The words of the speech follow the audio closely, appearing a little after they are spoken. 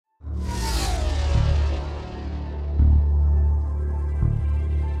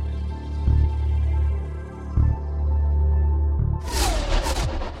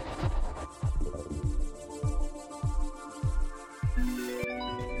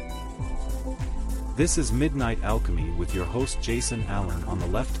This is Midnight Alchemy with your host Jason Allen on the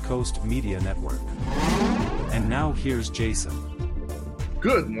Left Coast Media Network. And now here's Jason.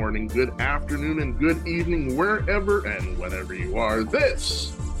 Good morning, good afternoon, and good evening, wherever and whenever you are.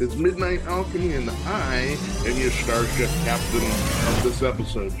 This is Midnight Alchemy, and I am your starship captain of this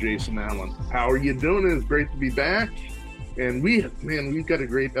episode, Jason Allen. How are you doing? It's great to be back. And we've got a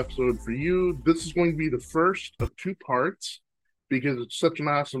great episode for you. This is going to be the first of two parts because it's such an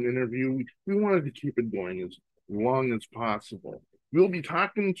awesome interview. We wanted to keep it going as long as possible. We'll be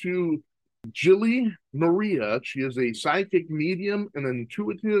talking to Jillie Maria. She is a psychic medium, an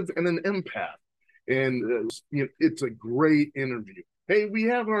intuitive, and an empath. And it's a great interview. Hey, we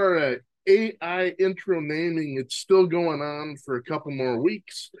have our AI intro naming. It's still going on for a couple more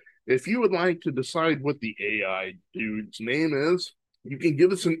weeks. If you would like to decide what the AI dude's name is, you can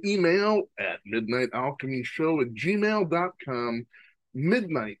give us an email at midnightalchemyshow@gmail.com,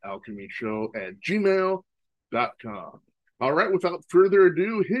 midnightalchemyshow@gmail.com. All right, without further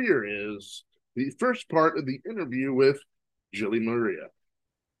ado, here is the first part of the interview with Jillie Maria.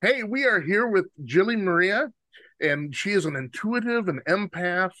 Hey, we are here with Jillie Maria, and she is an intuitive, an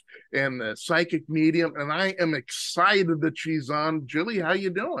empath, and a psychic medium, and I am excited that she's on. Jillie, how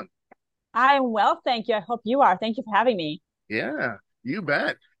you doing? I'm well, thank you. I hope you are. Thank you for having me. Yeah, you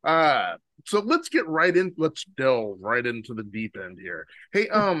bet. So let's delve right into the deep end here. Hey,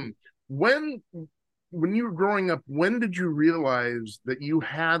 when you were growing up, when did you realize that you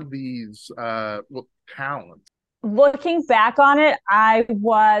had these talents? Looking back on it, I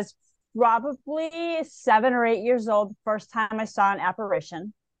was probably 7 or 8 years old the first time I saw an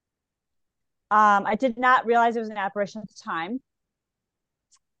apparition. I did not realize it was an apparition at the time.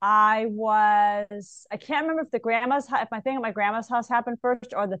 I can't remember if my thing at my grandma's house happened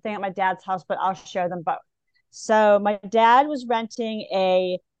first or the thing at my dad's house, but I'll share them both. So my dad was renting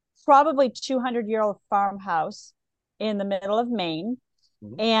a probably 200-year-old farmhouse in the middle of Maine.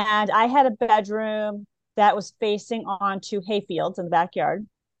 Mm-hmm. And I had a bedroom that was facing onto hayfields in the backyard.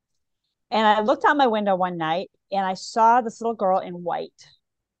 And I looked out my window one night and I saw this little girl in white.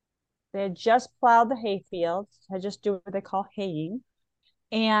 They had just plowed the hayfields. I just do what they call haying.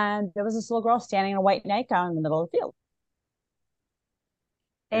 And there was this little girl standing in a white nightgown in the middle of the field.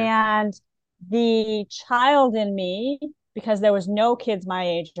 Yeah. And the child in me, because there was no kids my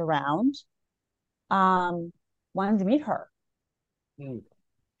age around, wanted to meet her.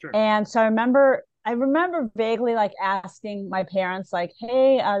 Sure. And so I remember vaguely like asking my parents, like,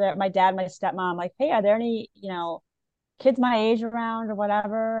 hey, my dad, my stepmom, like, hey, are there any, kids my age around or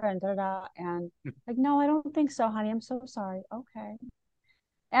whatever? And and like, no, I don't think so, honey. I'm so sorry. Okay.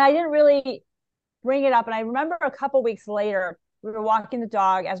 And I didn't really bring it up. And I remember a couple weeks later, we were walking the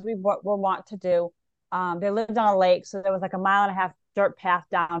dog as we were wont to do. They lived on a lake. So there was like a 1.5 mile dirt path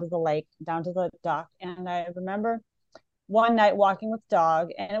down to the lake, down to the dock. And I remember one night walking with the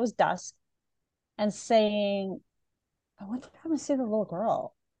dog, and it was dusk, and saying, I want to come and see the little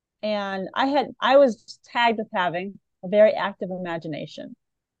girl. And I was tagged with having a very active imagination.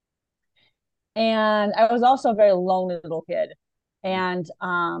 And I was also a very lonely little kid. And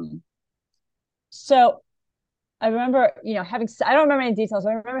so I remember, I don't remember any details.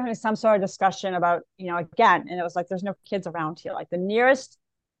 I remember having some sort of discussion about, again, and it was like, there's no kids around here. Like the nearest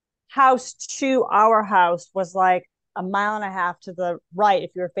house to our house was like 1.5 miles to the right if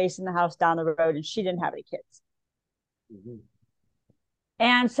you were facing the house down the road, and she didn't have any kids. Mm-hmm.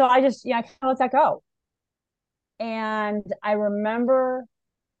 And so I just, I kind of let that go. And I remember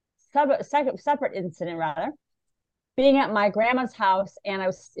separate incident rather, being at my grandma's house, and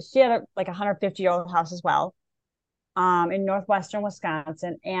she had like 150-year-old house as well, in northwestern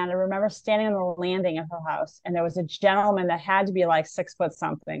Wisconsin. And I remember standing on the landing of her house, and there was a gentleman that had to be like 6 foot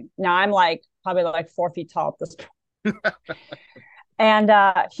something. Now I'm like probably like 4 feet tall at this point. And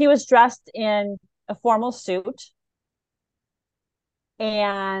he was dressed in a formal suit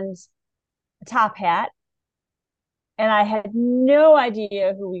and a top hat. And I had no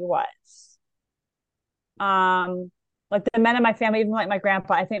idea who he was. Like the men in my family, even like my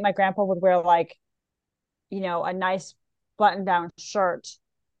grandpa, I think my grandpa would wear like, a nice button-down shirt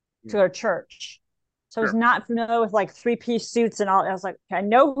to go to church. So I was not familiar with like 3-piece suits and all. I was like, I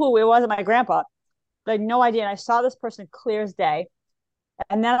know who it was, my grandpa, but I had no idea. And I saw this person clear as day.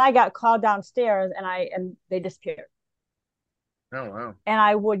 And then I got called downstairs, and they disappeared. Oh, wow. And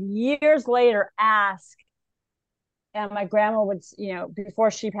I would years later ask, and my grandma would, before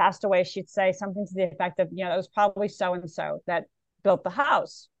she passed away, she'd say something to the effect of, it was probably so-and-so that built the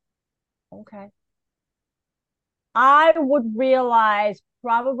house. Okay. I would realize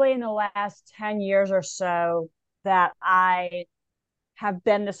probably in the last 10 years or so that I have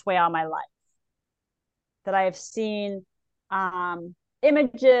been this way all my life. that I have seen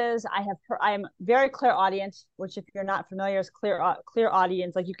images. I am very clairaudient, which if you're not familiar is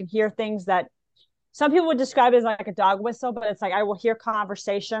clairaudience. Like you can hear things that some people would describe it as like a dog whistle, but it's like I will hear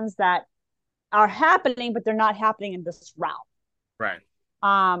conversations that are happening, but they're not happening in this realm. Right.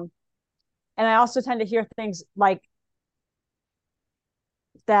 And I also tend to hear things like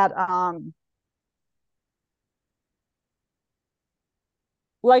that,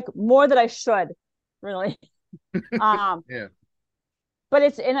 like more that I should, really. Yeah. But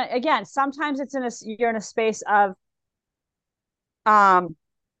it's again, sometimes it's you're in a space of,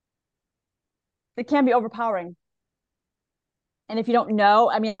 it can be overpowering. And if you don't know,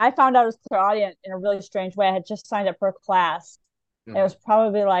 I mean, I found out as clairaudient in a really strange way. I had just signed up for a class. It was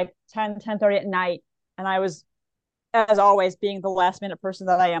probably like 10:30 at night. And I was, as always, being the last minute person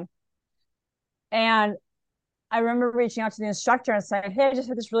that I am. And I remember reaching out to the instructor and saying, hey, I just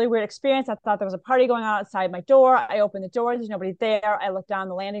had this really weird experience. I thought there was a party going on outside my door. I opened the door. There's nobody there. I looked down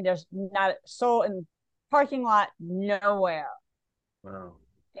the landing. There's not a soul in the parking lot, nowhere. Wow.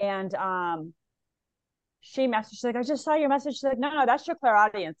 And she messaged, she's like, I just saw your message. She's like, no, that's your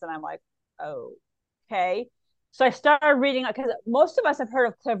clairaudience. And I'm like, oh, okay. So I started reading, because most of us have heard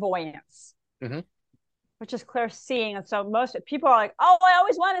of clairvoyance, which is clear seeing. And so most people are like, oh, I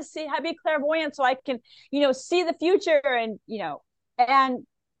always want to be clairvoyant so I can, see the future. And,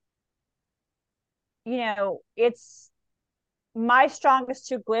 it's my strongest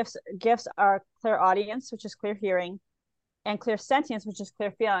two gifts are clairaudience, which is clear hearing, and clear sentience, which is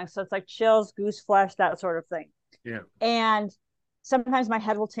clear feeling. So it's like chills, goose flesh, that sort of thing. Yeah. And sometimes my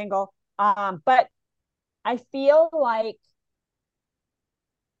head will tingle. But I feel like,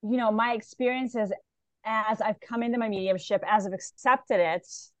 my experiences as I've come into my mediumship, as I've accepted it,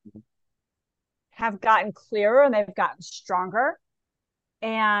 have gotten clearer and they've gotten stronger.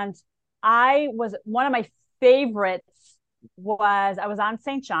 And one of my favorites I was on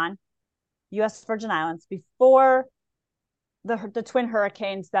St. John, U.S. Virgin Islands, before the twin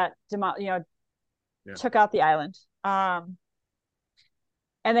hurricanes that took out the island. And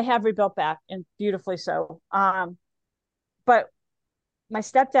they have rebuilt back, and beautifully so. But my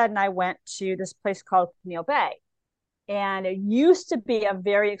stepdad and I went to this place called Camille Bay. And it used to be a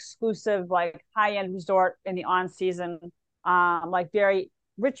very exclusive, like high-end resort in the on-season. Like very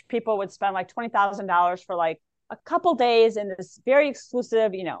rich people would spend like $20,000 for like a couple days in this very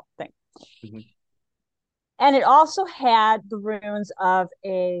exclusive, thing. And it also had the ruins of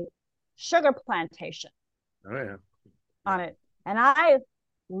a sugar plantation on it. And I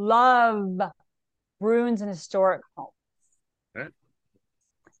love ruins and historic homes. Right.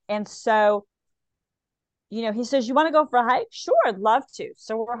 And so, he says, you want to go for a hike? Sure, I'd love to.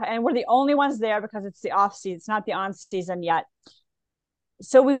 So we're the only ones there because it's the off season. It's not the on season yet.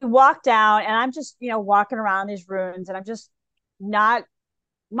 So we walk down and I'm just, walking around these ruins and I'm just not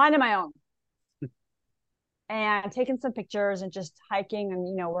minding my own and taking some pictures and just hiking and,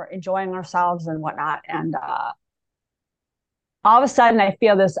 we're enjoying ourselves and whatnot. And all of a sudden I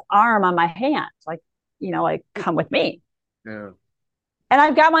feel this arm on my hand, like, like come with me. Yeah. And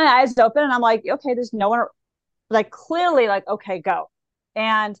I've got my eyes open and I'm like, okay, there's no one, like clearly like, okay, go.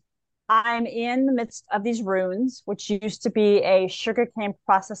 And I'm in the midst of these ruins, which used to be a sugarcane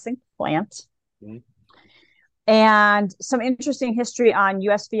processing plant. And some interesting history on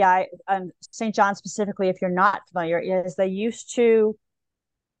USVI and St. John specifically, if you're not familiar, is they used to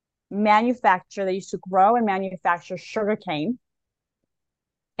grow and manufacture sugarcane.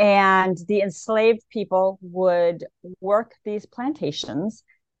 And the enslaved people would work these plantations,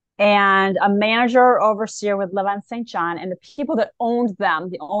 and a manager or overseer would live on St. John, and the people that owned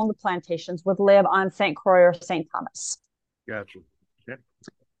the plantations, would live on St. Croix or St. Thomas. Gotcha. Yeah.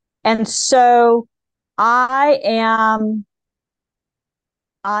 And so I am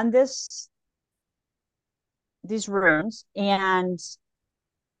on these ruins, and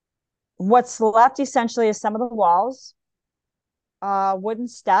what's left essentially is some of the walls, wooden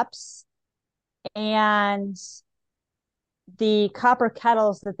steps, and the copper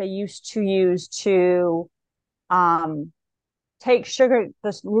kettles that they used to use to take sugar.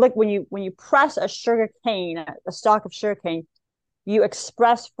 When you press a stalk of sugar cane, you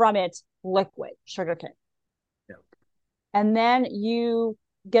express from it liquid sugar cane. Yeah. And then you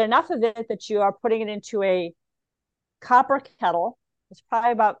get enough of it that you are putting it into a copper kettle. It's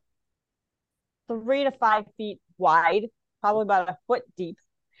probably about 3 to 5 feet wide, probably about a foot deep.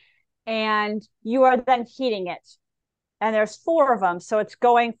 And you are then heating it. And there's 4 of them. So it's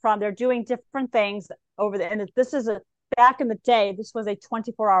going from, they're doing different things and this is back in the day, this was a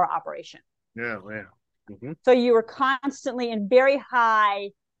 24-hour operation. Yeah. Mm-hmm. So you were constantly in very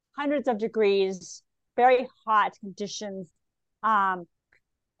high, hundreds of degrees, very hot conditions.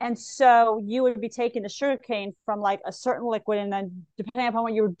 And so you would be taking the sugar cane from like a certain liquid, and then depending upon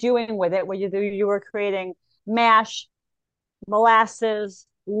what you were doing with it, whether you were creating mash, molasses,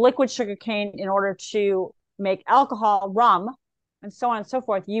 liquid sugar cane in order to make alcohol, rum, and so on and so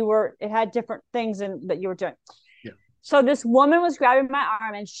forth. It had different things that you were doing. Yeah. So this woman was grabbing my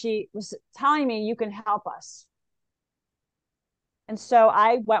arm and she was telling me, you can help us. And so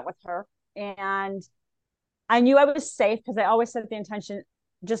I went with her, and I knew I was safe because I always set the intention,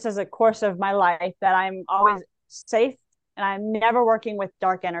 just as a course of my life, that I'm always safe and I'm never working with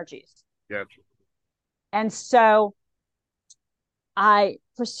dark energies. Gotcha. And so I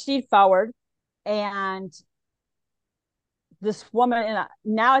proceed forward, and this woman, and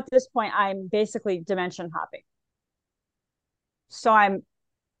now at this point, I'm basically dimension hopping. So I'm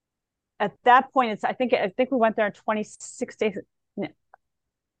at that point, I think we went there in 2016,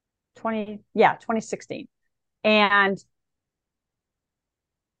 2016. And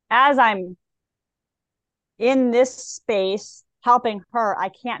as I'm in this space helping her, I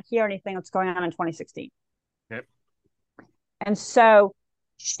can't hear anything that's going on in 2016. Yep. And so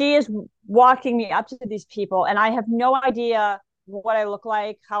she is walking me up to these people, and I have no idea what I look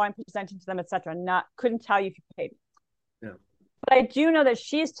like, how I'm presenting to them, etc. Couldn't tell you if you paid me. Yeah. But I do know that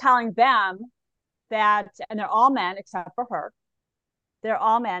she's telling them that, and they're all men except for her. They're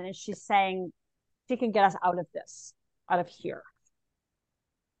all men, and she's saying she can get us out of here.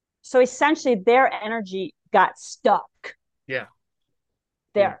 So essentially, their energy got stuck. Yeah.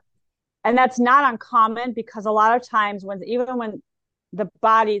 There. Yeah. And that's not uncommon, because a lot of times even when the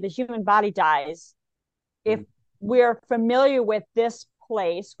human body dies, if we're familiar with this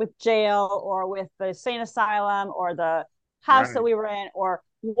place, with jail or with the insane asylum or the house that we were in or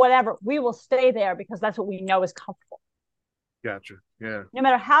whatever, we will stay there because that's what we know is comfortable. Gotcha. Yeah. No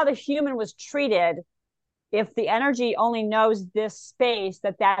matter how the human was treated, if the energy only knows this space,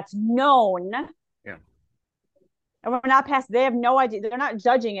 that's known. Yeah. And we're not past, they have no idea. They're not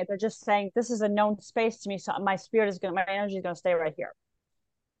judging it. They're just saying, this is a known space to me. So my energy is going to stay right here.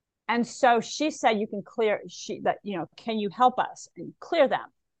 And so she said, you can can you help us and clear them?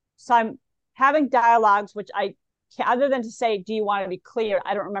 So I'm having dialogues, which other than to say, do you want to be clear?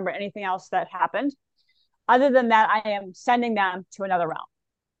 I don't remember anything else that happened. Other than that, I am sending them to another realm.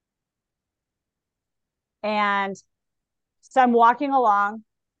 And so I'm walking along,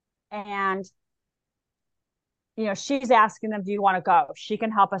 and she's asking them, do you want to go? She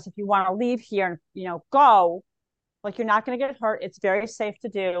can help us if you want to leave here and go. Like, you're not going to get hurt. It's very safe to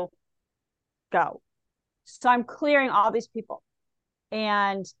do. Go. So I'm clearing all these people,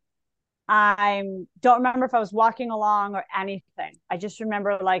 and I don't remember if I was walking along or anything. I just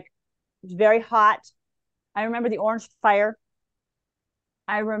remember, like, it was very hot. I remember the orange fire.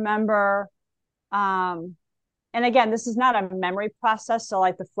 I remember, and again, this is not a memory process. So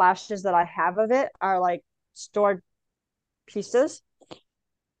like the flashes that I have of it are like stored pieces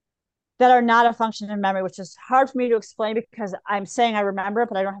that are not a function of memory, which is hard for me to explain because I'm saying I remember it,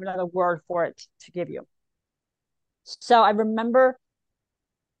 but I don't have another word for it to give you. So I remember,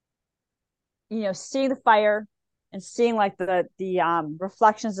 seeing the fire and seeing like the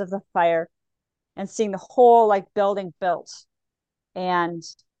reflections of the fire and seeing the whole like building built, and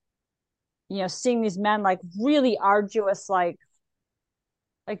seeing these men like really arduous, like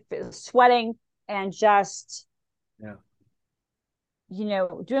sweating and just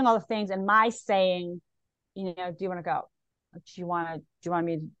doing all the things, and my saying, do you want to go? Do you want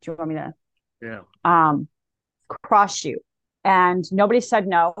me to cross you? And nobody said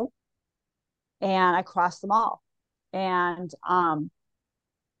no, and I crossed them all. And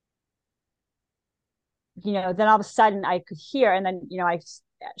then all of a sudden I could hear, and then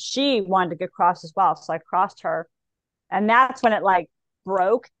she wanted to get across as well, so I crossed her, and that's when it like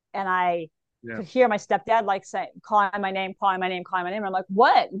broke, and I could hear my stepdad like calling my name. And I'm like,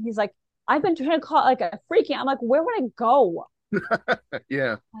 what? And he's like, I've been trying to call, like a freaking. I'm like, where would I go?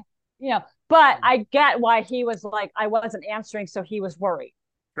 Yeah. But I get why he was like, I wasn't answering, so he was worried.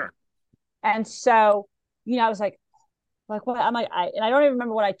 Sure. And so, I was like what? I'm like, and I don't even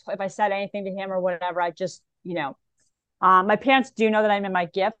remember if I said anything to him or whatever. I just, my parents do know that I'm in my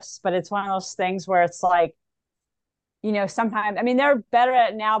gifts, but it's one of those things where it's like, sometimes, I mean, they're better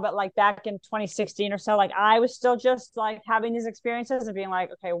at it now, but like back in 2016 or so, like I was still just like having these experiences and being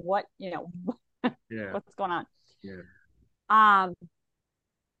like, okay, what, what's going on? Yeah.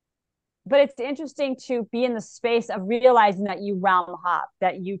 But it's interesting to be in the space of realizing that you realm hop,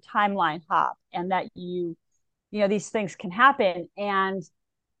 that you timeline hop, and that these things can happen. And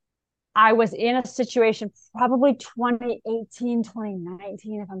I was in a situation probably 2018,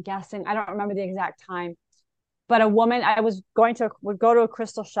 2019, if I'm guessing. I don't remember the exact time. But a woman, I was would go to a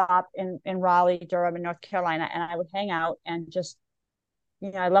crystal shop in Raleigh, Durham, in North Carolina, and I would hang out and just,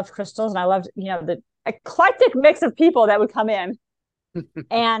 I loved crystals and I loved, the eclectic mix of people that would come in.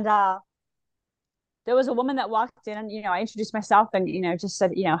 And there was a woman that walked in and, I introduced myself and, just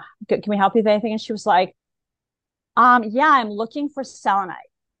said, can we help you with anything? And she was like, yeah, I'm looking for selenite.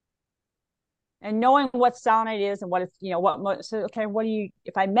 And knowing what selenite is and what it's, so, okay,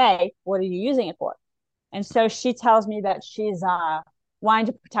 if I may, what are you using it for? And so she tells me that she's wanting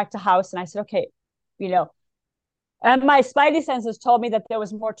to protect a house. And I said, okay, and my spidey senses told me that there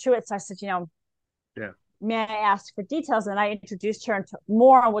was more to it. So I said, Yeah. may I ask for details? And I introduced her and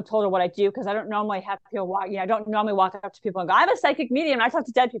more on what told her what I do, because I don't normally have people walk, I don't normally walk up to people and go, I'm a psychic medium. I talk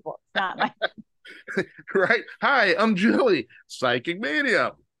to dead people. It's not my Right. Hi, I'm Jillie, psychic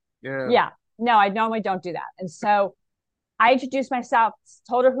medium. Yeah. Yeah. No, I normally don't do that. And so I introduced myself,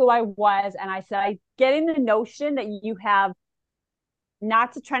 told her who I was, and I said, I getting the notion that you have,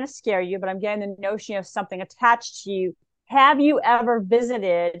 not to try to scare you, but I'm getting the notion of something attached to you. Have you ever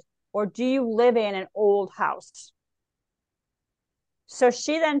visited or do you live in an old house? So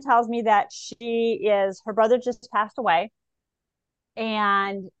she then tells me that her brother just passed away,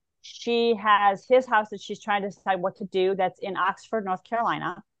 and she has his house that she's trying to decide what to do, that's in Oxford, North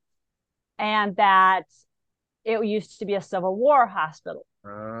Carolina, and that it used to be a Civil War hospital.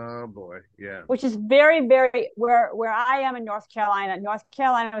 Oh boy, yeah. Which is very, very where I am in North Carolina. North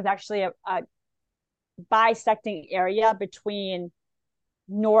Carolina was actually a bisecting area between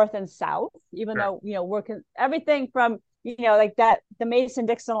North and South, even though we're everything from like that, the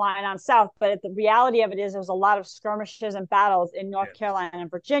Mason-Dixon line on South. But the reality of it is, there was a lot of skirmishes and battles in North Carolina and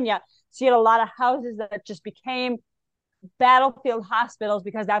Virginia. So you had a lot of houses that just became battlefield hospitals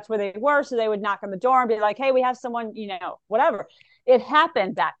because that's where they were. So they would knock on the door and be like, hey, we have someone, whatever. It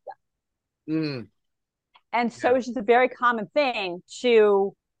happened back then. And so it's just a very common thing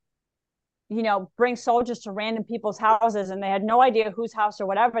to, bring soldiers to random people's houses, and they had no idea whose house or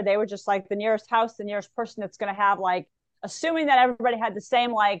whatever. They were just like the nearest house, the nearest person that's going to have, like, assuming that everybody had the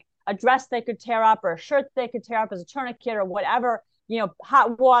same, like, a dress they could tear up or a shirt they could tear up as a tourniquet or whatever,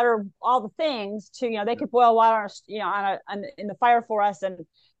 hot water, all the things to, they could boil water, in the fire for us and,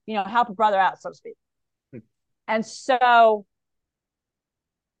 help a brother out, so to speak. And so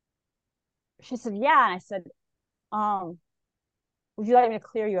she said, yeah. And I said, would you like me to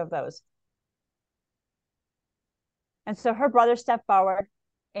clear you of those? And so her brother stepped forward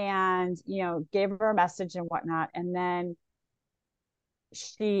and, gave her a message and whatnot. And then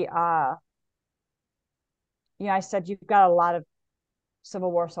she, I said, you've got a lot of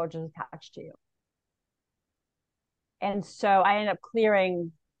Civil War soldiers attached to you. And so I ended up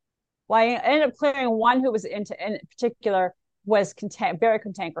clearing one who was in particular was very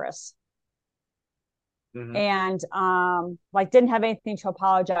cantankerous. Mm-hmm. And didn't have anything to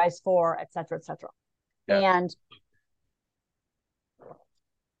apologize for, et cetera, et cetera. Yeah. And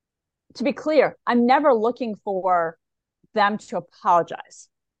to be clear, I'm never looking for them to apologize.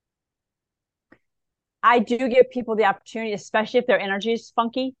 I do give people the opportunity, especially if their energy is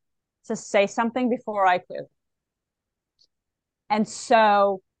funky, to say something before I clear them. And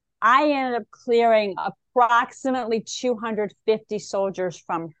so I ended up clearing approximately 250 soldiers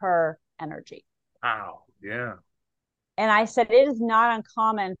from her energy. Wow. Yeah. And I said, it is not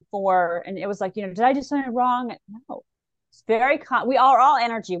uncommon and it was like, did I do something wrong? No. It's very we are all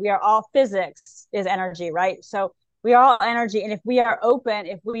energy. We are all physics is energy, right? So we are all energy. And if we are open,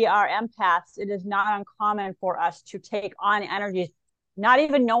 if we are empaths, it is not uncommon for us to take on energies, not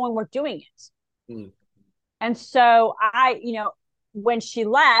even knowing we're doing it. Mm. And so when she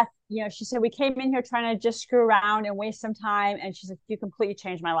left, she said, we came in here trying to just screw around and waste some time. And she said, you completely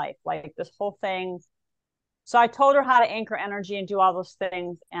changed my life. Like, this whole thing. So I told her how to anchor energy and do all those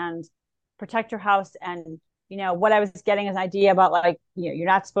things and protect her house. And, what I was getting is an idea about, like, you're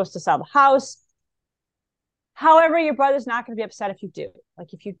not supposed to sell the house. However, your brother's not going to be upset if you do.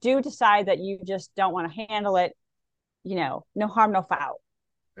 Like, if you do decide that you just don't want to handle it, no harm, no foul.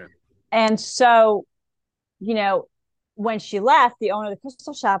 Yeah. And so, when she left, the owner of the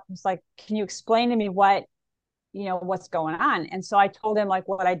crystal shop was like, can you explain to me what's going on? And so I told him, like,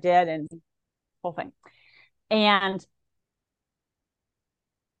 what I did and the whole thing. And,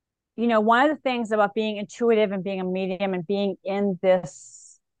 one of the things about being intuitive and being a medium and being in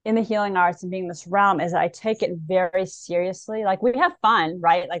the healing arts and being in this realm is I take it very seriously. Like, we have fun,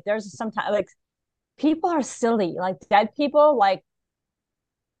 right? Like, there's sometimes, like, people are silly, like dead people, like,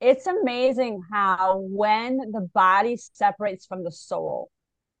 it's amazing how when the body separates from the soul,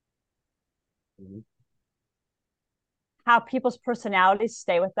 Mhm. how people's personalities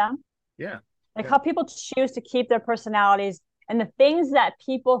stay with them, Yeah. like Yeah. how people choose to keep their personalities and the things that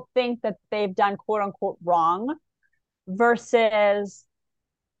people think that they've done quote unquote wrong versus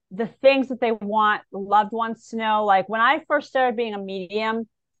the things that they want loved ones to know. Like when I first started being a medium,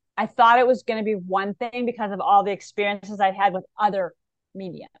 I thought it was going to be one thing because of all the experiences I'd had with other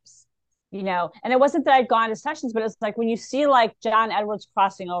mediums, and it wasn't that I'd gone to sessions, but it's like when you see like John Edwards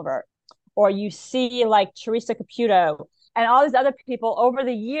crossing over, or you see like Teresa Caputo and all these other people over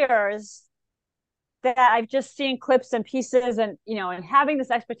the years that I've just seen clips and pieces and having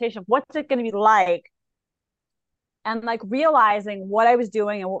this expectation of what's it going to be like and like realizing what I was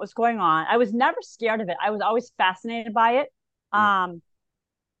doing and what was going on. I was never scared of it. I was always fascinated by it. Yeah.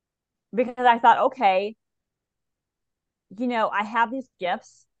 Because I thought, okay, I have these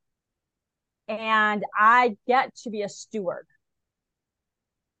gifts and I get to be a steward.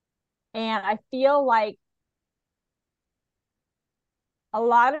 And I feel like a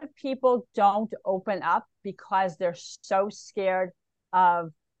lot of people don't open up because they're so scared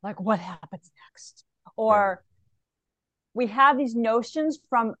of like what happens next. Right. Or we have these notions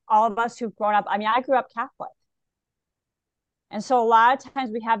from all of us who've grown up. I mean, I grew up Catholic. And so a lot of times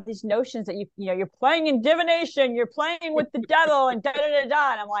we have these notions that you're playing in divination, you're playing with the devil and da da da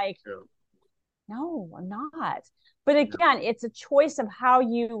da. And I'm like, Yeah. no, I'm not. But again, it's a choice of how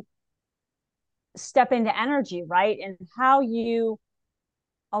you step into energy, right? And how you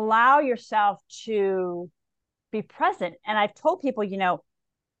allow yourself to be present. And I've told people,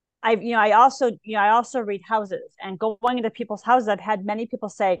 I also read houses, and going into people's houses, I've had many people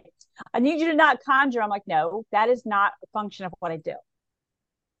say, I need you to not conjure. I'm like, no, that is not a function of what I do.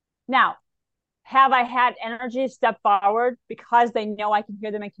 Now, have I had energy step forward because they know I can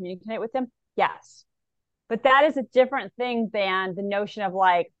hear them and communicate with them? Yes. But that is a different thing than the notion of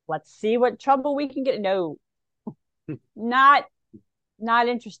like, let's see what trouble we can get. No, not not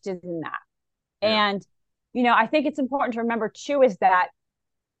interested in that. Yeah. And I think it's important to remember too is that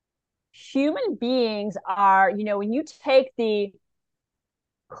human beings are, when you take the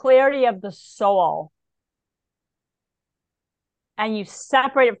clarity of the soul and you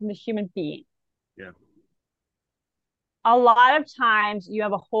separate it from the human being, Yeah. a lot of times you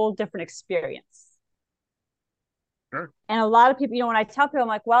have a whole different experience. Sure. And a lot of people, when I tell people, I'm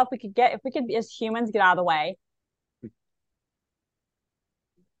like, well, if we could as humans get out of the way,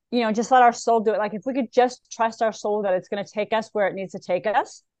 just let our soul do it. Like if we could just trust our soul that it's going to take us where it needs to take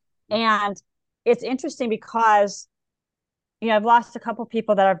us. And it's interesting because, I've lost a couple of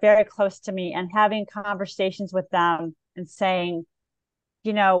people that are very close to me, and having conversations with them and saying,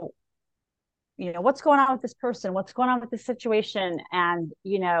 what's going on with this person? What's going on with this situation? And,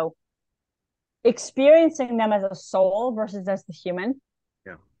 experiencing them as a soul versus as the human.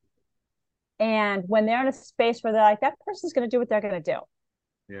 Yeah. And when they're in a space where they're like, that person's going to do what they're going to do.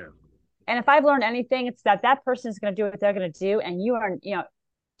 Yeah. And if I've learned anything, it's that person is going to do what they're going to do. And you are,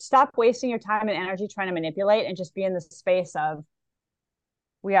 stop wasting your time and energy trying to manipulate and just be in the space of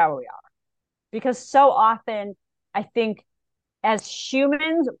we are where we are. Because so often, I think as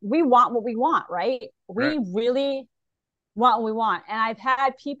humans, we want what we want, right? Right. We really want what we want. And I've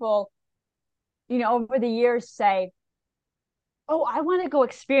had people, over the years say, oh, I want to go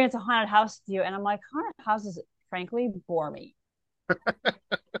experience a haunted house with you. And I'm like, haunted houses, frankly, bore me. Okay.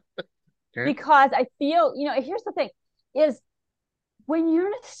 Because I feel, here's the thing is when you're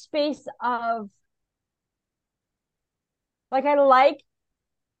in a space of like, I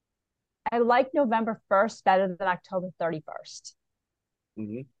like November 1st better than October 31st.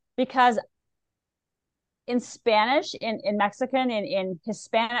 Mm-hmm. Because in Spanish, in Mexican, in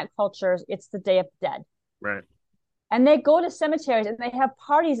Hispanic cultures, it's the Day of the Dead. Right. And they go to cemeteries and they have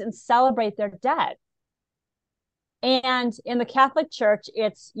parties and celebrate their dead. And in the Catholic Church,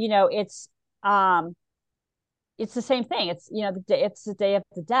 it's the same thing. It's it's the Day of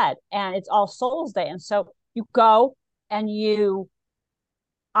the Dead, and it's All Souls Day. And so you go and you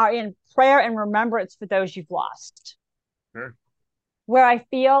are in prayer and remembrance for those you've lost. Sure. Where I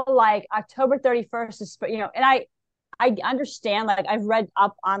feel like October 31st is, and I understand, like I've read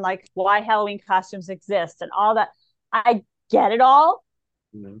up on like why Halloween costumes exist and all that. I get it all.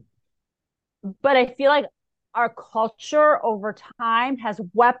 Mm-hmm. But I feel like our culture over time has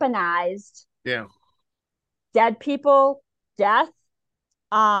weaponized dead people, death,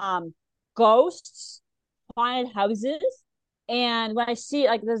 ghosts, haunted houses. And when I see,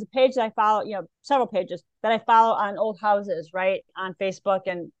 like, there's a page that I follow, several pages that I follow on old houses, right, on Facebook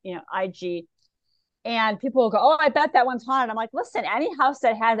and, IG. And people will go, oh, I bet that one's haunted. I'm like, listen, any house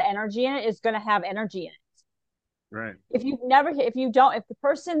that has energy in it is going to have energy in it. Right. If the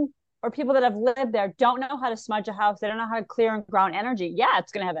person or people that have lived there don't know how to smudge a house. They don't know how to clear and ground energy. Yeah,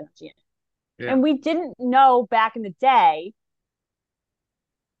 it's going to have energy in it. Yeah. And we didn't know back in the day.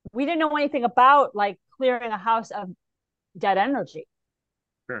 We didn't know anything about like clearing a house of dead energy.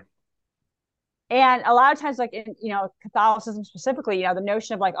 Sure. And a lot of times, like in, Catholicism specifically, the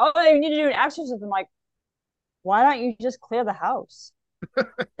notion of like, oh, you need to do an exorcism. Like, why don't you just clear the house?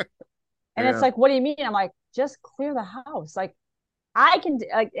 And it's Yeah. like, what do you mean? I'm like, just clear the house. Like, I can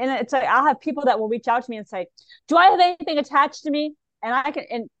like, and it's like I'll have people that will reach out to me and say, "Do I have anything attached to me?" And I can,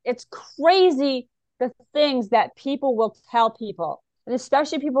 and it's crazy the things that people will tell people, and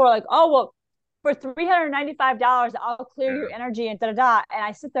especially people are like, "Oh, well, for $395, I'll clear your Yeah. energy and da da da." And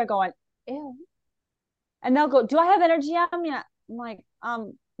I sit there going, "Ew," and they'll go, "Do I have energy on me?" I'm like,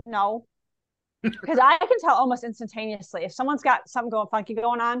 no, because I can tell almost instantaneously if someone's got something going funky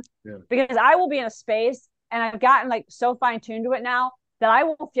going on, Yeah. because I will be in a space and I've gotten like so fine tuned to it now that I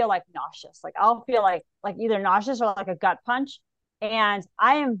will feel like nauseous. Like I'll feel like either nauseous or like a gut punch. And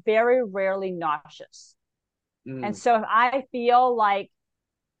I am very rarely nauseous. And Mm. so if I feel like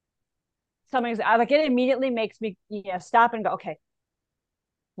something's like, it immediately makes me stop and go, okay,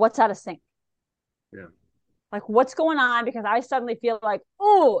 what's out of sync? Yeah. Like what's going on? Because I suddenly feel like,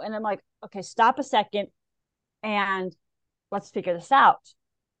 oh, and I'm like, okay, stop a second and let's figure this out.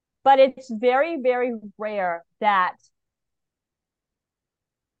 But it's very, very rare that,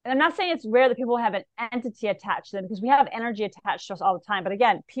 and I'm not saying it's rare that people have an entity attached to them, because we have energy attached to us all the time. But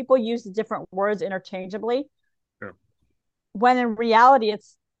again, people use the different words interchangeably. Sure. When in reality,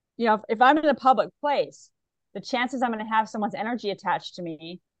 it's, if I'm in a public place, the chances I'm going to have someone's energy attached to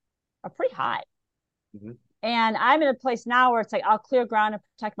me are pretty high. Mm-hmm. And I'm in a place now where it's like I'll clear ground and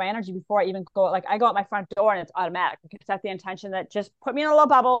protect my energy before I even go. Like I go out my front door and it's automatic. Because that's the intention that just put me in a little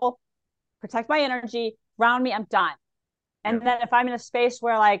bubble, protect my energy, ground me, I'm done. And Yeah. then if I'm in a space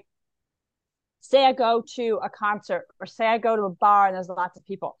where, like, say I go to a concert or say I go to a bar and there's lots of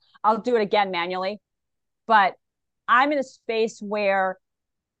people, I'll do it again manually. But I'm in a space where,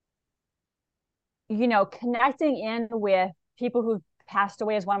 connecting in with people who've passed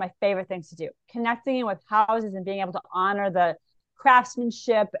away is one of my favorite things to do. Connecting in with houses and being able to honor the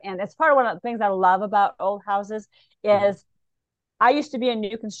craftsmanship. And it's part of one of the things I love about old houses is I used to be in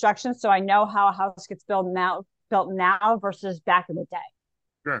new construction, so I know how a house gets built now versus back in the day.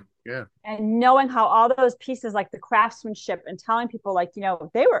 Sure. Yeah. And knowing how all those pieces, like the craftsmanship, and telling people, like,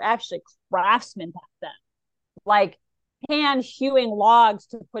 they were actually craftsmen back then, like hand hewing logs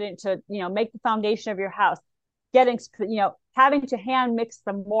to put into, make the foundation of your house, getting, having to hand mix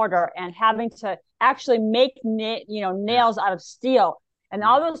the mortar and having to actually make, nails out of steel and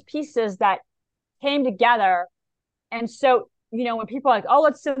all those pieces that came together. And so, when people are like, oh,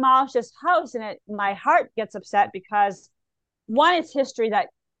 let's demolish this house, and my heart gets upset because one, it's history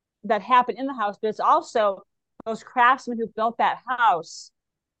that happened in the house, but it's also those craftsmen who built that house.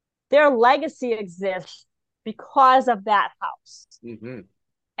 Their legacy exists because of that house. Mm-hmm.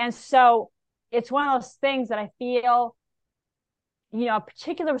 And so it's one of those things that I feel, a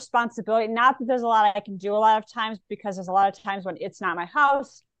particular responsibility. Not that there's a lot I can do a lot of times, because there's a lot of times when it's not my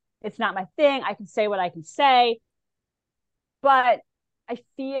house, it's not my thing. I can say what I can say. But I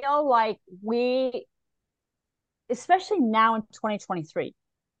feel like we, especially now in 2023,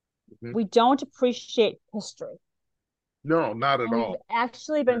 we don't appreciate history. No, not at all. We've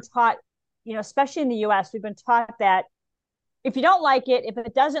actually been taught, especially in the US, we've been taught that if you don't like it, if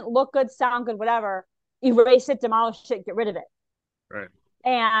it doesn't look good, sound good, whatever, erase it, demolish it, get rid of it. Right.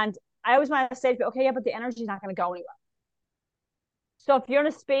 And I always want to say, okay, yeah, but the energy is not going to go anywhere. So if you're in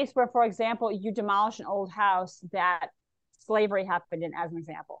a space where, for example, you demolish an old house that slavery happened in, as an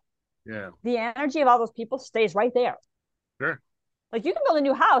example, the energy of all those people stays right there. Sure. Like you can build a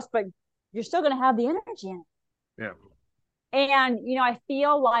new house, but you're still going to have the energy in it. Yeah. And, I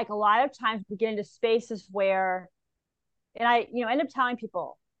feel like a lot of times we get into spaces where, and I, end up telling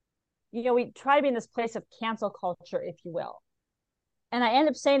people, we try to be in this place of cancel culture, if you will. And I end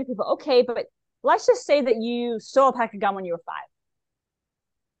up saying to people, okay, but let's just say that you stole a pack of gum when you were 5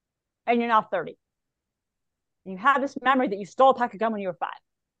 and you're now 30. You have this memory that you stole a pack of gum when you were 5.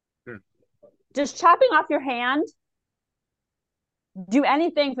 Sure. Does chopping off your hand do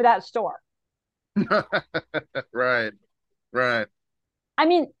anything for that store? Right. Right. I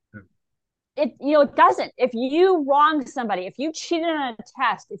mean, it doesn't. If you wronged somebody, if you cheated on a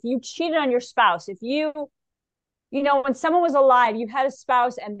test, if you cheated on your spouse, if you, when someone was alive, you had a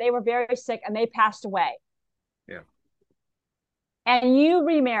spouse and they were very sick and they passed away. Yeah. And you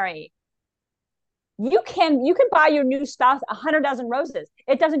remarry, you can buy your new spouse 100 dozen roses.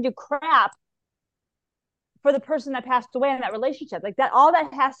 It doesn't do crap for the person that passed away in that relationship. Like that, all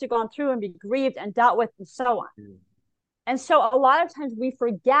that has to go on through and be grieved and dealt with and so on. Mm. And so a lot of times we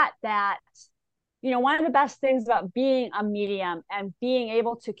forget that, one of the best things about being a medium and being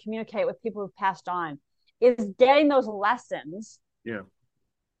able to communicate with people who've passed on is getting those lessons. Yeah.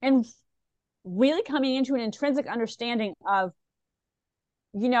 And really coming into an intrinsic understanding of,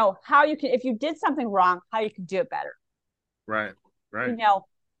 how you can, if you did something wrong, how you can do it better. Right. Right.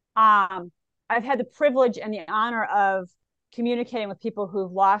 I've had the privilege and the honor of communicating with people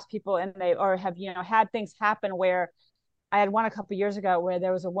who've lost people and have, had things happen where I had one a couple of years ago where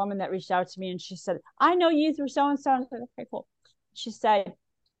there was a woman that reached out to me and she said, I know you through so-and-so. And I said, okay, cool. She said,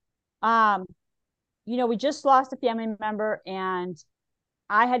 we just lost a family member and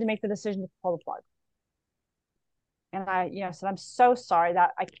I had to make the decision to pull the plug. And I, said, I'm so sorry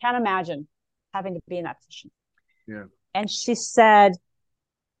that I can't imagine having to be in that position. Yeah. And she said,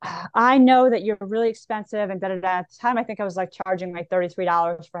 I know that you're really expensive and da-da-da. At the time, I think I was like charging like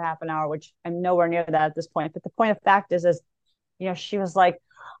 $33 for half an hour, which I'm nowhere near that at this point. But the point of fact is, she was like,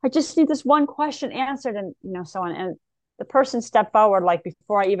 I just need this one question answered and, so on. And the person stepped forward, like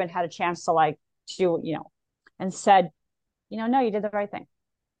before I even had a chance to like do, and said, no, you did the right thing.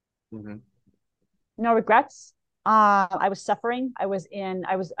 Mm-hmm. No regrets. I was suffering. I was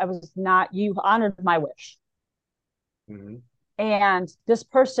not, you honored my wish. Mm-hmm. And this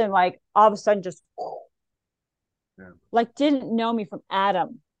person, like, all of a sudden just like didn't know me from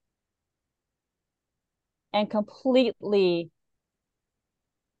Adam and completely,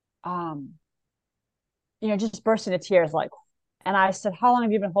 just burst into tears. Like, and I said, how long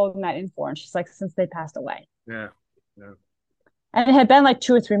have you been holding that in for? And she's like, since they passed away. Yeah. Yeah. And it had been like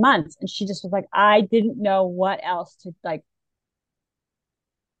 2 or 3 months. And she just was like, I didn't know what else to like.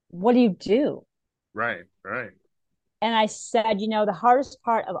 What do you do? Right. Right. And I said, the hardest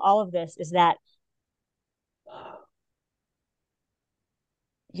part of all of this is that,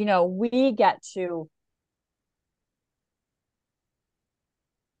 we get to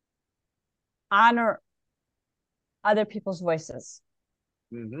honor other people's voices.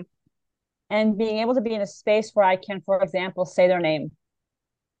 Mm-hmm. And being able to be in a space where I can, for example, say their name.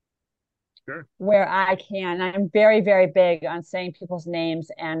 Sure. Where I can. I'm very, very big on saying people's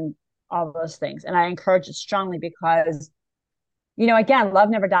names and all those things. And I encourage it strongly because, again, love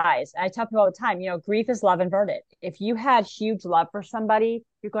never dies. I tell people all the time, grief is love inverted. If you had huge love for somebody,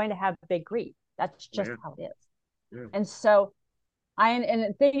 you're going to have big grief. That's just how it is. Yeah. And so and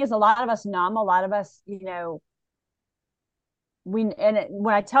the thing is, a lot of us numb, a lot of us, when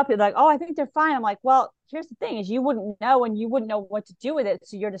I tell people like, oh, I think they're fine. I'm like, well, here's the thing is you wouldn't know and you wouldn't know what to do with it.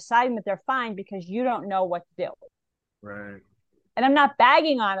 So you're deciding that they're fine because you don't know what to do. Right. And I'm not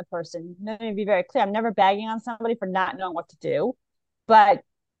bagging on a person. Let me be very clear. I'm never bagging on somebody for not knowing what to do. But,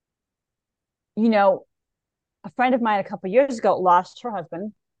 a friend of mine a couple of years ago lost her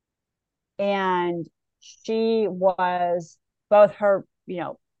husband. And she was both her,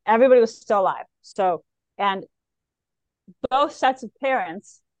 everybody was still alive. So, and both sets of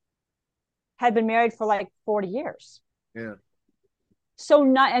parents had been married for like 40 years. Yeah. So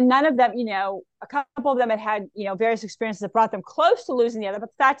none of them, a couple of them had various experiences that brought them close to losing the other. But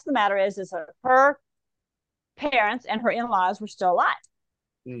the fact of the matter is that her parents and her in-laws were still alive.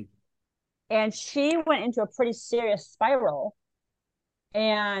 Mm. And she went into a pretty serious spiral.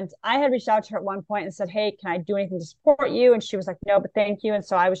 And I had reached out to her at one point and said, hey, can I do anything to support you? And she was like, no, but thank you. And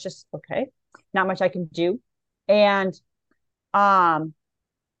so I was just, okay, not much I can do. And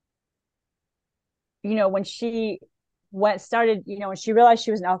when she when she realized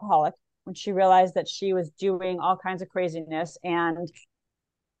she was an alcoholic, when she realized that she was doing all kinds of craziness and,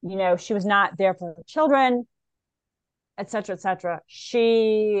 she was not there for her children, et cetera,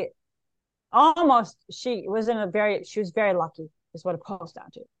 she was very lucky is what it boils down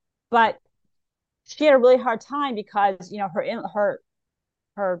to. But she had a really hard time because,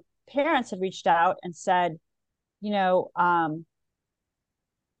 her parents had reached out and said, they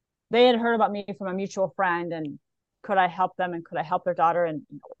had heard about me from a mutual friend and could I help them and could I help their daughter and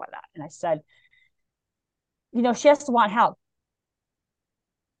whatnot. And I said, she has to want help.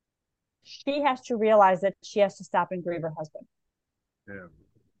 She has to realize that she has to stop and grieve her husband. Yeah.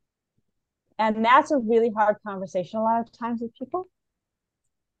 And that's a really hard conversation a lot of times with people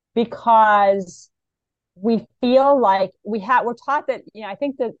because we feel like we're taught that, I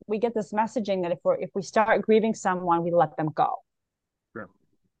think that we get this messaging that if we start grieving someone, we let them go. Sure.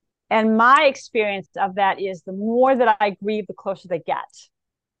 And my experience of that is the more that I grieve, the closer they get.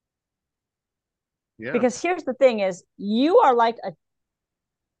 Yeah. Because here's the thing is you are like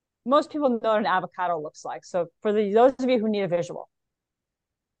most people know what an avocado looks like. So for those of you who need a visual,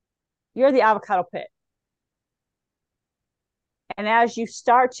 you're the avocado pit. And as you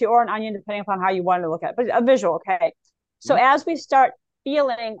start to, or an onion, depending upon how you want to look at it, but a visual, okay? So Mhm. as we start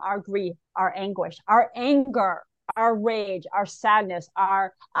feeling our grief, our anguish, our anger, our rage, our sadness,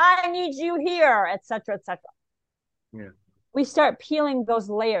 our I need you here, etc., etc., Yeah. we start peeling those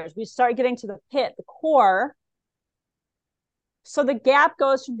layers. We start getting to the pit, the core. So the gap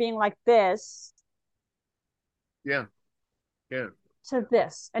goes from being like this Yeah. Yeah. to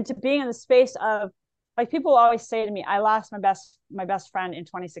this, and to being in the space of, like, people always say to me, I lost my best friend in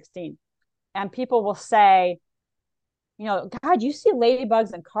 2016. And people will say, God, you see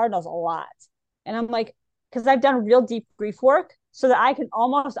ladybugs and cardinals a lot. And I'm like, because I've done real deep grief work so that I can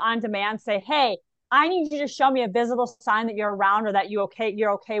almost on demand say, hey, I need you to show me a visible sign that you're around or that you're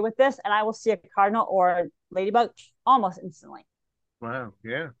okay with this. And I will see a cardinal or a ladybug almost instantly. Wow.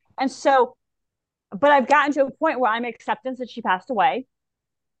 Yeah. And so, but I've gotten to a point where I'm acceptance that she passed away.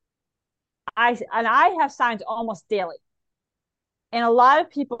 I have signs almost daily. And a lot of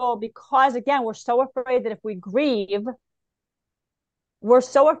people, because again, we're so afraid that if we grieve, we're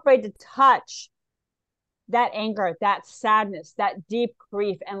so afraid to touch that anger, that sadness, that deep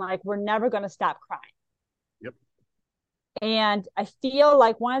grief, and like we're never going to stop crying. Yep. And I feel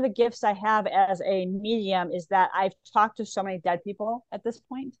like one of the gifts I have as a medium is that I've talked to so many dead people at this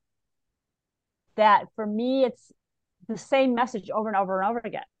point that for me, it's the same message over and over and over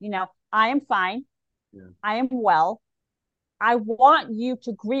again. I am fine. Yeah. I am well. I want you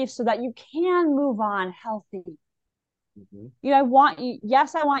to grieve so that you can move on healthy. Mm-hmm. I want you,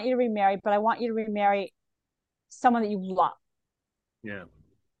 yes, I want you to remarry, but I want you to remarry someone that you love. Yeah.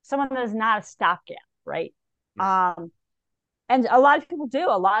 Someone that is not a stopgap, right? Yeah. And a lot of people do.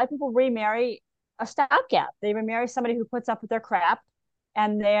 A lot of people remarry a stopgap. They remarry somebody who puts up with their crap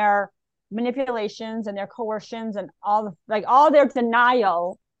and their manipulations and their coercions and all their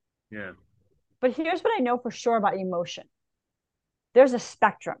denial. Yeah. But here's what I know for sure about emotion. There's a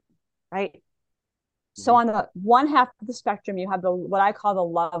spectrum, right? Mm-hmm. So on the one half of the spectrum, you have what I call the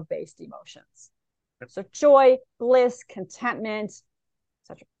love-based emotions. So joy, bliss, contentment,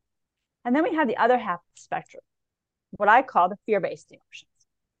 etc. And then we have the other half of the spectrum, what I call the fear-based emotions.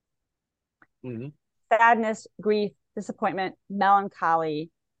 Mm-hmm. Sadness, grief, disappointment,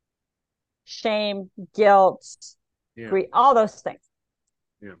 melancholy, shame, guilt, grief, all those things.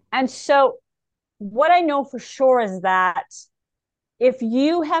 Yeah. And so what I know for sure is that if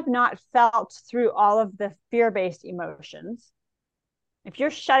you have not felt through all of the fear-based emotions, if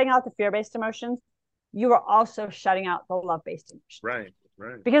you're shutting out the fear-based emotions, you are also shutting out the love-based emotions. Right,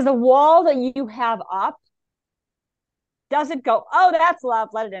 right. Because the wall that you have up doesn't go, oh, that's love,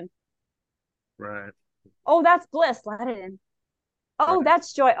 let it in. Right. Oh, that's bliss, let it in. Oh, right.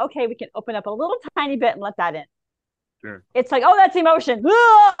 That's joy. Okay, we can open up a little tiny bit and let that in. Sure. It's like, oh, that's emotion.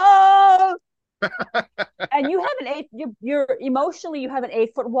 And you have you're emotionally, you have an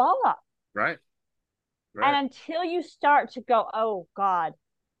 8-foot wall up. Right. Right. And until you start to go, oh God,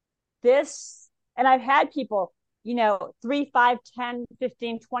 this, and I've had people, 3, 5, 10,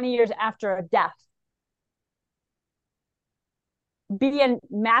 15, 20 years after a death be in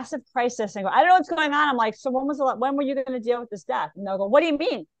massive crisis and go, I don't know what's going on. I'm like, so when were you going to deal with this death? And they'll go, what do you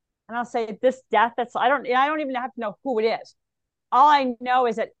mean? And I'll say, this death, I don't even have to know who it is. All I know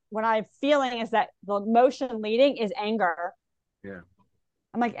is that what I'm feeling is that the emotion leading is anger. Yeah.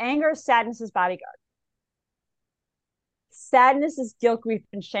 I'm like, anger, sadness is bodyguard. Sadness is guilt, grief,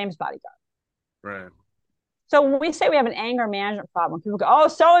 and shame's bodyguard. Right. So when we say we have an anger management problem, people go, oh,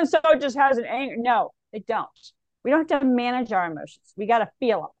 so-and-so just has an anger. No, they don't. We don't have to manage our emotions. We got to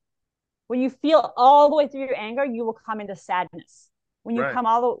feel them. When you feel all the way through your anger, you will come into sadness. When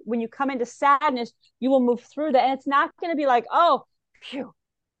you come into sadness, you will move through that. And it's not going to be like, oh, phew,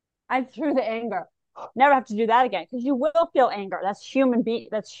 I'm through the anger. Never have to do that again, because you will feel anger. That's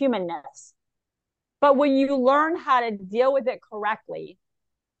that's humanness. But when you learn how to deal with it correctly,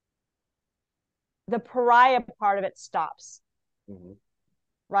 the pariah part of it stops. Mm-hmm.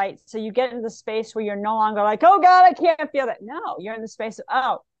 Right? So you get into the space where you're no longer like, oh God, I can't feel that. No, you're in the space of,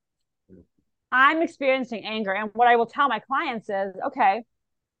 oh, I'm experiencing anger. And what I will tell my clients is, okay,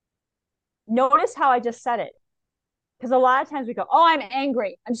 notice how I just said it. Because a lot of times we go, oh, I'm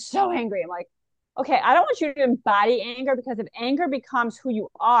angry. I'm so angry. I'm like, okay, I don't want you to embody anger, because if anger becomes who you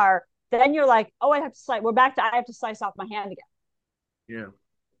are, then you're like, oh, I have to slice off my hand again. Yeah.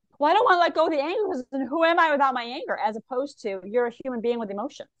 Well, I don't want to let go of the anger, because then who am I without my anger? As opposed to, you're a human being with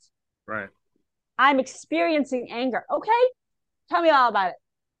emotions. Right. I'm experiencing anger. Okay, tell me all about it.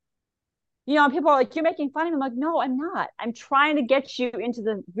 People are like, you're making fun of me. I'm like, no, I'm not. I'm trying to get you into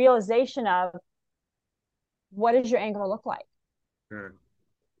the realization of, what does your anger look like? Sure.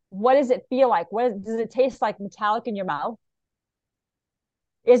 What does it feel like? Does it taste like metallic in your mouth?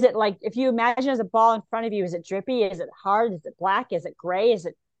 Is it like, if you imagine as a ball in front of you, is it drippy? Is it hard? Is it black? Is it gray?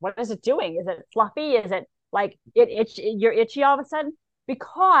 What is it doing? Is it fluffy? Is it like you're itchy all of a sudden?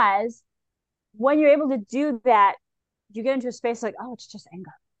 Because when you're able to do that, you get into a space like, oh, it's just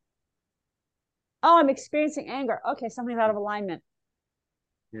anger. Oh, I'm experiencing anger. Okay, something's out of alignment.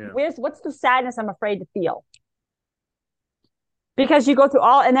 Yeah. What's the sadness I'm afraid to feel? Because you go through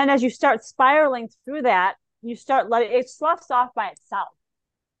all, and then as you start spiraling through that, you start letting it sloughs off by itself.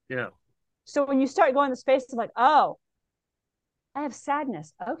 Yeah. So when you start going to the space of like, oh, I have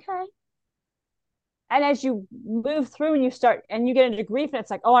sadness. Okay. And as you move through and you get into grief, and it's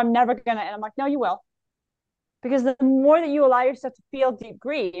like, oh, I'm never gonna, and I'm like, no, you will. Because the more that you allow yourself to feel deep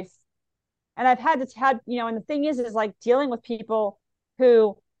grief, and I've had and the thing is like dealing with people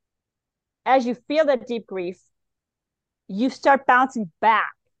who, as you feel that deep grief, you start bouncing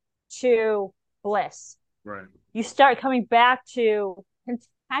back to bliss. Right. You start coming back to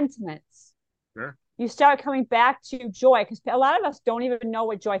contentment. Sure. You start coming back to joy, because a lot of us don't even know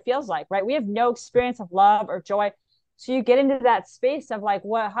what joy feels like, right? We have no experience of love or joy. So you get into that space of like,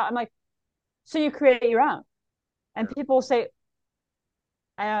 I'm like, so you create your own. And people will say,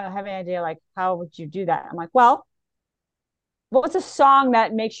 I don't have any idea, like, how would you do that? I'm like, well, what's a song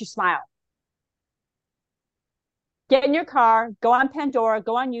that makes you smile? Get in your car, go on Pandora,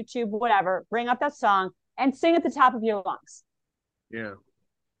 go on YouTube, whatever, bring up that song and sing at the top of your lungs. Yeah.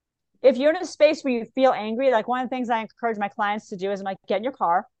 If you're in a space where you feel angry, like one of the things I encourage my clients to do is I'm like, get in your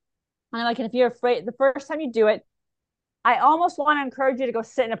car. And I'm like, and if you're afraid, the first time you do it, I almost want to encourage you to go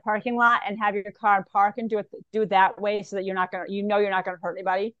sit in a parking lot and have your car and park and do it that way, so that you're not gonna hurt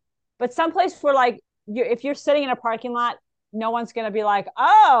anybody. But someplace where like if you're sitting in a parking lot, no one's gonna be like,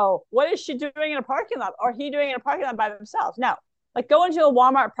 oh, what is she doing in a parking lot, or he doing in a parking lot by themselves? No, like go into a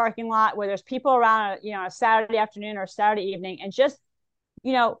Walmart parking lot where there's people around, a Saturday afternoon or a Saturday evening, and just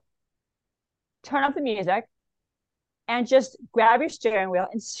turn up the music and just grab your steering wheel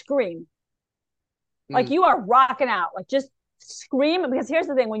and scream. Like you are rocking out, like just scream. Because here's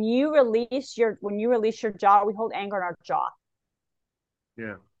the thing, when you release your jaw, we hold anger in our jaw.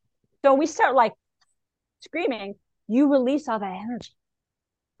 Yeah. So we start like screaming, you release all that energy.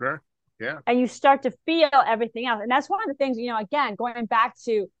 Sure. Yeah. And you start to feel everything else. And that's one of the things, again, going back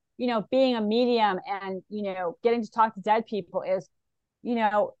to, being a medium and, getting to talk to dead people is,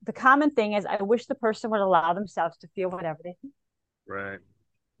 the common thing is, I wish the person would allow themselves to feel whatever they feel. Right.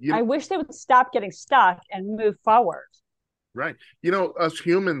 I wish they would stop getting stuck and move forward. Right. Us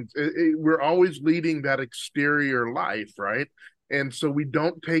humans, we're always leading that exterior life, right? And so we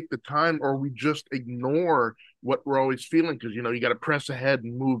don't take the time, or we just ignore what we're always feeling, because, you got to press ahead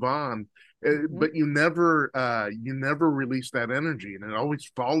and move on. But you never release that energy, and it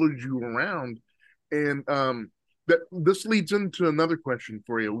always follows you around. And this leads into another question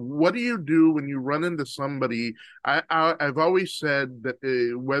for you. What do you do when you run into somebody? I've always said that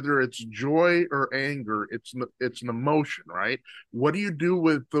whether it's joy or anger, it's an emotion, right? What do you do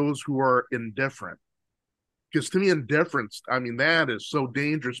with those who are indifferent? Because to me, indifference, I mean, that is so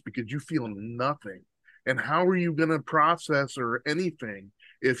dangerous, because you feel nothing. And how are you going to process or anything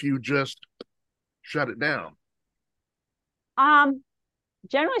if you just shut it down?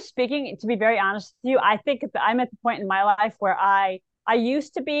 Generally speaking, to be very honest with you, I think I'm at the point in my life where I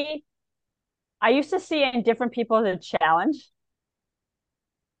used to see in different people as a challenge,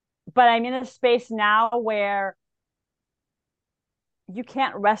 but I'm in a space now where you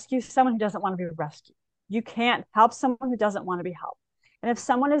can't rescue someone who doesn't want to be rescued. You can't help someone who doesn't want to be helped. And if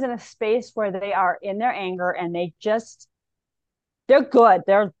someone is in a space where they are in their anger and they're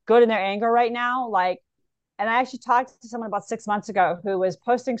good in their anger right now, like, and I actually talked to someone about 6 months ago who was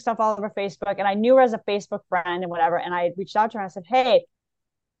posting stuff all over Facebook, and I knew her as a Facebook friend and whatever. And I reached out to her and I said, hey,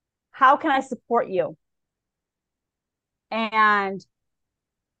 how can I support you? And,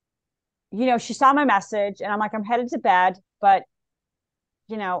 she saw my message, and I'm like, I'm headed to bed, but,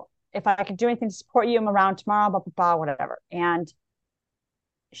 if I can do anything to support you, I'm around tomorrow, blah, blah, blah, whatever. And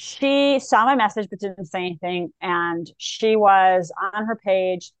she saw my message, but didn't say anything. And she was on her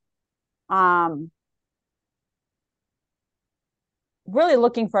page, really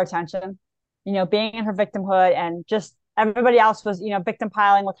looking for attention, being in her victimhood, and just everybody else was, victim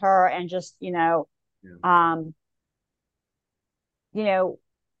piling with her, and just,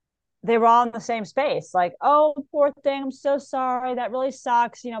 they were all in the same space. Like, oh, poor thing, I'm so sorry. That really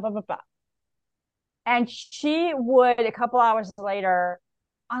sucks, blah, blah, blah. And she would, a couple hours later,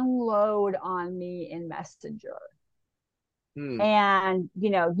 unload on me in Messenger. And,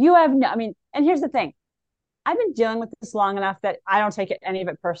 you have no, I mean, and here's the thing. I've been dealing with this long enough that I don't take any of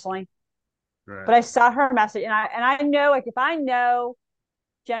it personally. Right. But I saw her message, and I know, like, if I know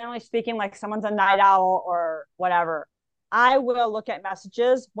generally speaking, like someone's a night owl or whatever, I will look at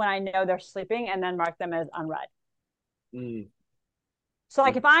messages when I know they're sleeping and then mark them as unread. Mm. So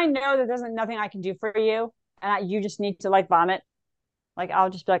like if I know that there's nothing I can do for you and you just need to like vomit, like I'll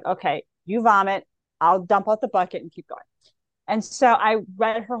just be like, okay, you vomit, I'll dump out the bucket and keep going. And so I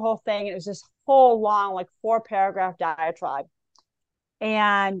read her whole thing. And it was this whole long, like 4-paragraph diatribe.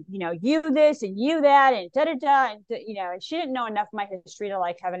 And, you this and you that and da da da. And, and she didn't know enough of my history to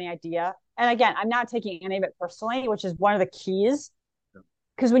like have any idea. And again, I'm not taking any of it personally, which is one of the keys.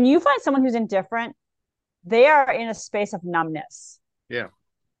 Because when you find someone who's indifferent, they are in a space of numbness. Yeah.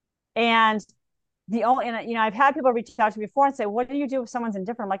 And I've had people reach out to me before and say, what do you do if someone's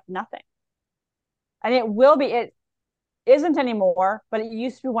indifferent? I'm like, nothing. And it isn't anymore, but it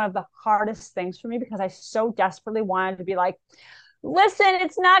used to be one of the hardest things for me because I so desperately wanted to be like, listen,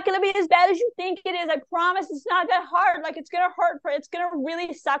 it's not going to be as bad as you think it is. I promise it's not that hard. Like it's going to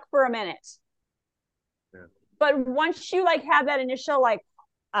really suck for a minute. Yeah. But once you like have that initial like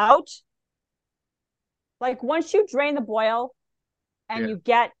out, like once you drain the boil and you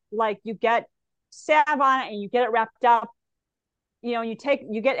get salve on it and you get it wrapped up, and you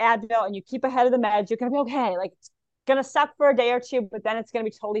get Advil and you keep ahead of the meds, you're going to be okay. Like it's going to suck for a day or two, but then it's going to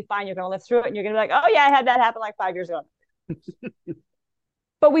be totally fine. You're going to live through it and you're going to be like, oh yeah, I had that happen like 5 years ago.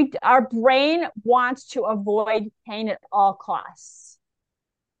 But our brain wants to avoid pain at all costs.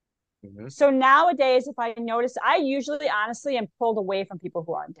 Mm-hmm. So nowadays, if I notice, I usually honestly am pulled away from people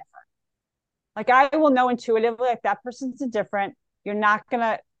who are indifferent. Like I will know intuitively, like that person's indifferent. You're not going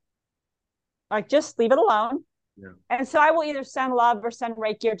to like, just leave it alone. Yeah. And so I will either send love or send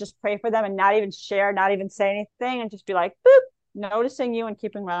Reiki or just pray for them and not even share, not even say anything and just be like, boop, noticing you and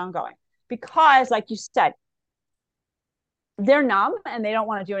keeping right on going. Because like you said, they're numb and they don't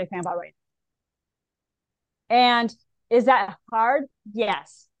want to do anything about it. And is that hard?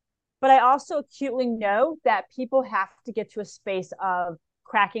 Yes. But I also acutely know that people have to get to a space of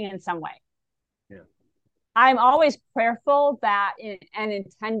cracking in some way. Yeah. I'm always prayerful and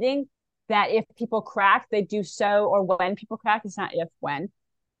intending that if people crack, they do so, or when people crack, it's not if, when,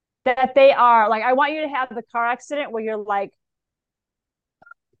 that they are like, I want you to have the car accident where you're like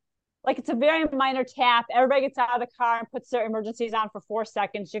it's a very minor tap. Everybody gets out of the car and puts their emergencies on for 4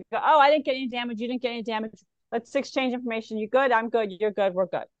 seconds. You go, oh, I didn't get any damage. You didn't get any damage. Let's exchange information. You good? I'm good. You're good. We're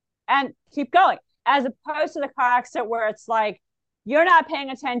good. And keep going. As opposed to the car accident where it's like, you're not paying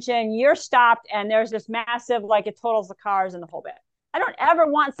attention. You're stopped. And there's this massive, like it totals the cars and the whole bit. I don't ever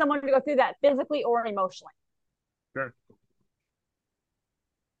want someone to go through that physically or emotionally. Sure.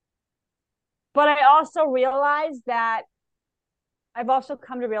 But I've also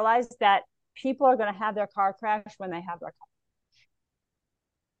come to realize that people are going to have their car crash when they have their car.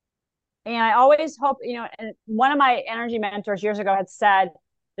 And I always hope, and one of my energy mentors years ago had said,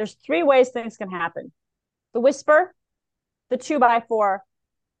 there's 3 ways things can happen: the whisper, the 2x4,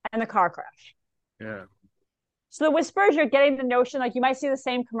 and the car crash. Yeah. So the whispers, you're getting the notion, like you might see the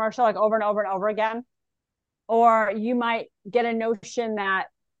same commercial like over and over and over again. Or you might get a notion that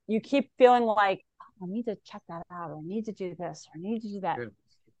you keep feeling like, I need to check that out, or I need to do this, or I need to do that. Good.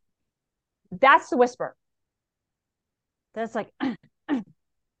 That's the whisper. That's like,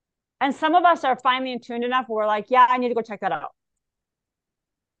 and some of us are finally in tuned enough where we're like, yeah, I need to go check that out.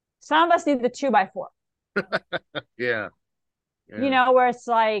 Some of us need the 2x4. Yeah. Where it's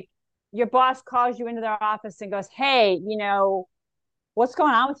like your boss calls you into their office and goes, hey, what's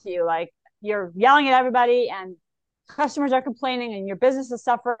going on with you? Like you're yelling at everybody and customers are complaining and your business is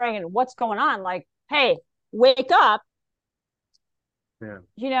suffering and what's going on? Like, hey, wake up. Yeah.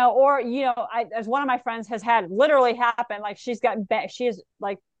 As one of my friends has had literally happen, like she is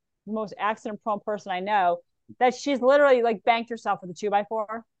like the most accident prone person I know, that she's literally like banked herself with a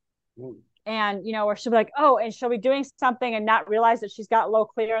 2x4. Ooh. And, or she'll be like, oh, and she'll be doing something and not realize that she's got low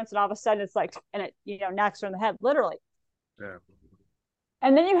clearance. And all of a sudden it's like, and it, knocks her in the head, literally. Yeah.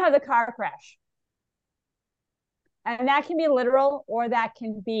 And then you have the car crash. And that can be literal, or that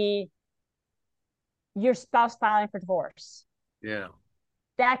can be your spouse filing for divorce. Yeah.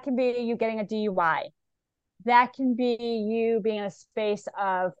 That can be you getting a DUI. That can be you being in a space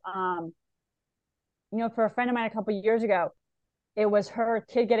of, for a friend of mine a couple of years ago, it was her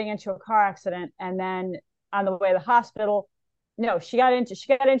kid getting into a car accident, and then on the way to the hospital, she got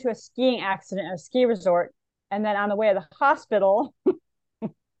into a skiing accident at a ski resort, and then on the way to the hospital,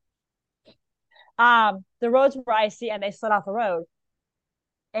 the roads were icy and they slid off the road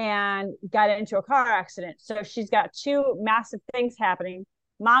and got into a car accident. So she's got 2 massive things happening.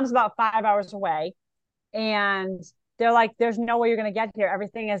 Mom's about 5 hours away, and they're like, there's no way you're going to get here.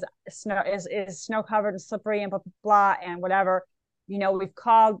 Everything is snow covered and slippery and blah, blah, blah, and whatever. we've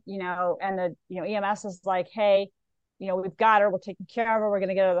called, and the, EMS is like, hey, we've got her, we're taking care of her, we're going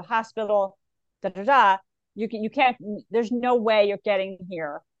to get her to the hospital, da da da. You can't, there's no way you're getting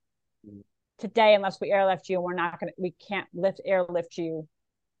here today unless we airlift you. We can't airlift you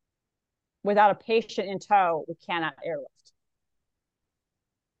without a patient in tow. We cannot airlift.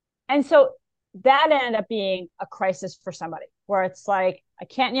 And so that ended up being a crisis for somebody, where it's like, I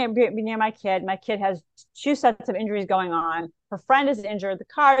can't be near my kid. My kid has 2 sets of injuries going on. Her friend is injured. The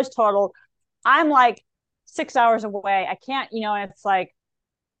car is totaled. I'm like 6 hours away. I can't, and it's like,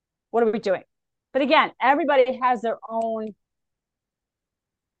 what are we doing? But again, everybody has their own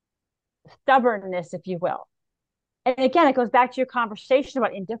stubbornness, if you will. And again, it goes back to your conversation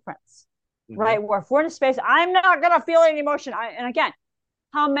about indifference, right? Where if we're in a space, I'm not going to feel any emotion. And again,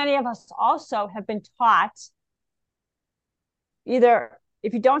 how many of us also have been taught either,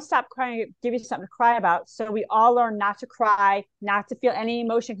 if you don't stop crying, I'll give you something to cry about. So we all learn not to cry, not to feel any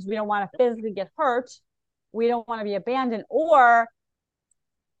emotion because we don't want to physically get hurt. We don't want to be abandoned, or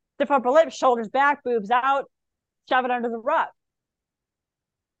stiff upper lip, shoulders back, boobs out, shove it under the rug.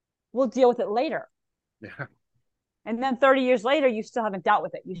 We'll deal with it later. Yeah. And then 30 years later, you still haven't dealt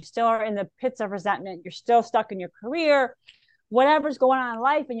with it. You still are in the pits of resentment. You're still stuck in your career, whatever's going on in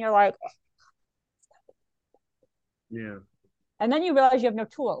life. And you're like, yeah. And then you realize you have no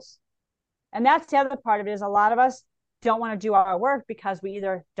tools. And that's the other part of it, is a lot of us don't want to do our work because we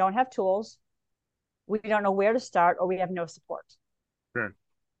either don't have tools, we don't know where to start, or we have no support. Sure.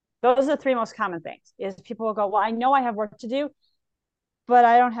 Those are the 3 most common things. Is people will go, well, I know I have work to do, but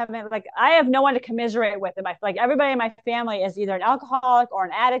I don't have any, like, I have no one to commiserate with. Like everybody in my family is either an alcoholic or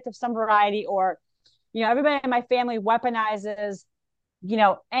an addict of some variety, or, everybody in my family weaponizes,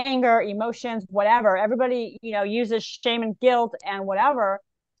 anger, emotions, whatever. Everybody, uses shame and guilt and whatever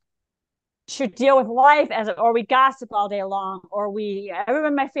to deal with life, or we gossip all day long, or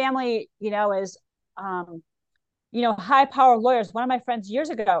everyone in my family, is, high power lawyers. One of my friends years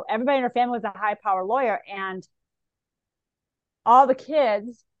ago, everybody in her family was a high power lawyer, and all the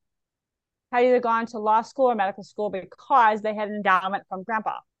kids had either gone to law school or medical school because they had an endowment from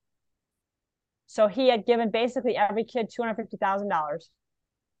grandpa. So he had given basically every kid $250,000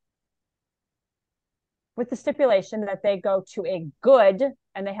 with the stipulation that they go to a good,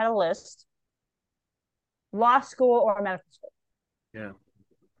 and they had a list, law school or medical school. Yeah.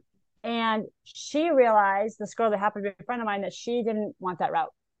 And she realized, this girl that happened to be a friend of mine, that she didn't want that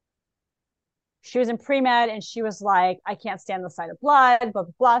route. She was in pre-med, and she was like, I can't stand the sight of blood, blah,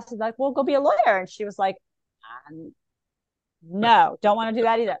 blah, blah. She's like, well, go be a lawyer. And she was like, no, don't want to do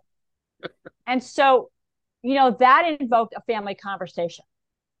that either. And so, that invoked a family conversation.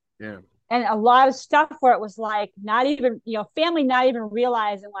 Yeah. And a lot of stuff where it was like, not even, family not even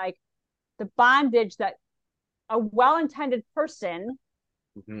realizing like the bondage that a well-intended person,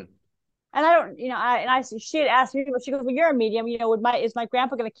 and I don't, she had asked me, but she goes, well, you're a medium, is my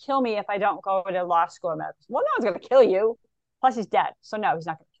grandpa going to kill me if I don't go to law school or medical school? Well, no one's going to kill you. Plus he's dead. So no, he's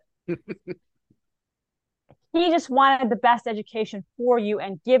not going to kill you. He just wanted the best education for you,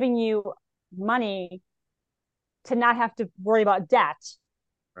 and giving you money to not have to worry about debt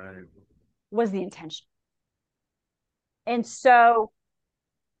was the intention. And so,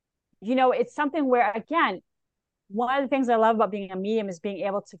 it's something where, again, one of the things I love about being a medium is being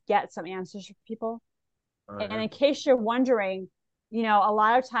able to get some answers from people. And in case you're wondering, a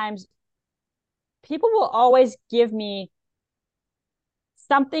lot of times people will always give me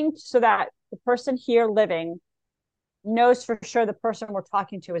something so that the person here living knows for sure the person we're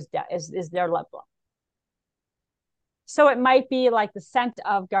talking to is their loved one. So it might be like the scent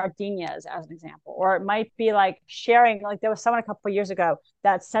of gardenias, as an example, or it might be like sharing, like there was someone a couple of years ago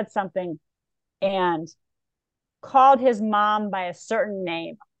that said something and called his mom by a certain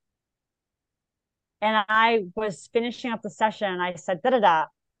name. And I was finishing up the session and I said, da da da.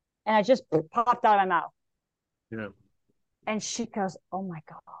 And I just popped out of my mouth. Yeah. And she goes, oh my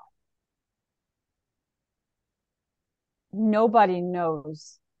God. Nobody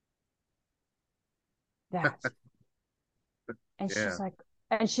knows that. And she's like,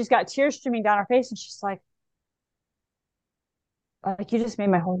 and she's got tears streaming down her face. And she's like, you just made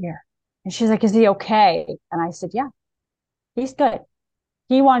my whole year. And she's like, is he okay? And I said, yeah, he's good.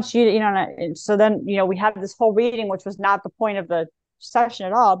 He wants you to, and so then, we have this whole reading, which was not the point of the session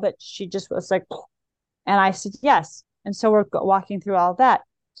at all, but she just was like, and I said, yes. And so we're walking through all of that,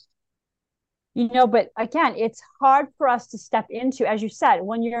 but again, it's hard for us to step into, as you said,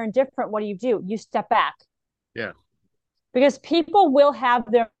 when you're indifferent, what do? You step back. Yeah. Because people will have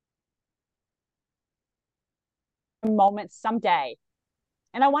their moments someday.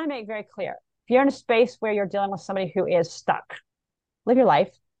 And I want to make very clear, if you're in a space where you're dealing with somebody who is stuck, live your life.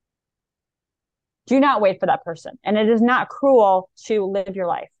 Do not wait for that person. And it is not cruel to live your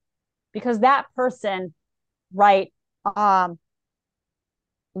life, because that person, right,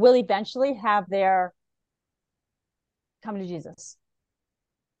 will eventually have their come to Jesus.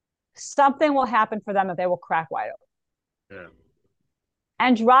 Something will happen for them that they will crack wide open. Yeah.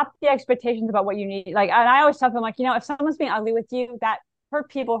 And drop the expectations about what you need. Like, and I always tell them, like, if someone's being ugly with you, that hurt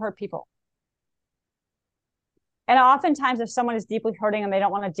people. And oftentimes, if someone is deeply hurting and they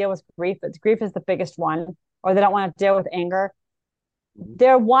don't want to deal with grief, grief is the biggest one, or they don't want to deal with anger,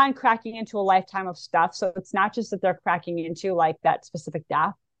 they're cracking into a lifetime of stuff. So it's not just that they're cracking into like that specific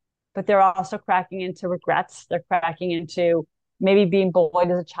death, but they're also cracking into regrets. They're cracking into maybe being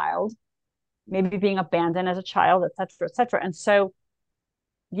bullied as a child, maybe being abandoned as a child, et cetera, et cetera. And so,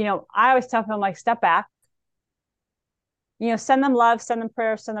 I always tell them, like, step back, send them love, send them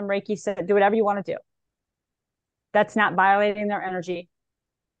prayer, send them Reiki, do whatever you want to do. That's not violating their energy,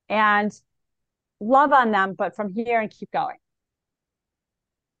 and love on them, but from here and keep going.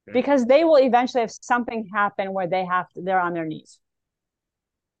 Okay. Because they will eventually have something happen where they're on their knees.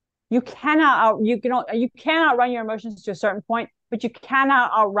 You cannot run your emotions to a certain point, but you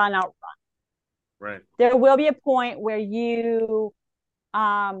cannot outrun. Right. There will be a point where you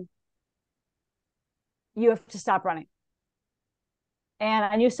have to stop running. And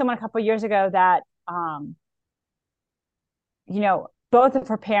I knew someone a couple of years ago that, both of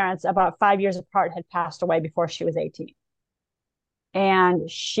her parents, about 5 years apart, had passed away before she was 18.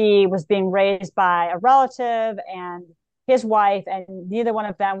 And she was being raised by a relative and his wife, and neither one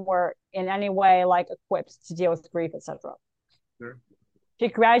of them were in any way like equipped to deal with grief, etc. Sure. She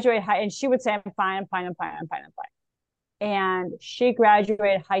graduated high, and she would say, I'm fine. And she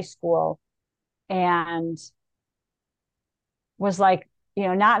graduated high school and was like,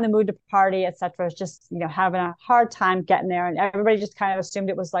 not in the mood to party, etc. Was just, having a hard time getting there. And everybody just kind of assumed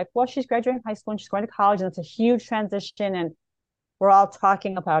it was like, well, she's graduating high school and she's going to college, and it's a huge transition, and we're all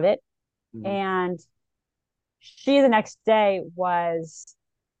talking about it. Mm-hmm. And she, the next day, was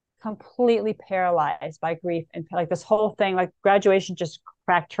completely paralyzed by grief, and like this whole thing, like graduation just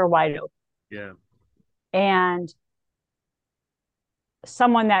cracked her wide open. Yeah. And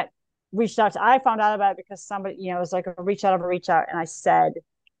someone that reached out I found out about it because somebody, it was like a reach out. And I said,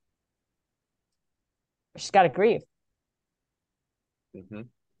 she's got to grieve. Mm-hmm.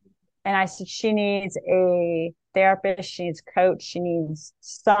 And I said, she needs a therapist. She needs a coach. She needs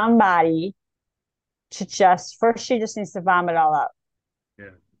somebody to she just needs to vomit all out.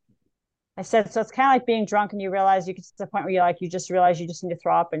 Yeah. I said, so it's kind of like being drunk and you realize you get to the point where you just realize you just need to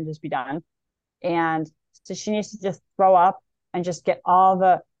throw up and just be done. And so she needs to just throw up and just get all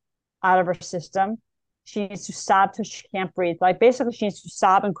the out of her system. She needs to sob till she can't breathe. Like, basically, she needs to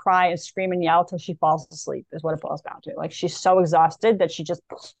sob and cry and scream and yell till she falls asleep, is what it boils down to. Like, she's so exhausted that she just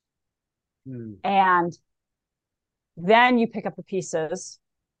and then you pick up the pieces.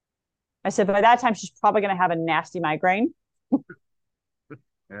 I said, by that time, she's probably going to have a nasty migraine.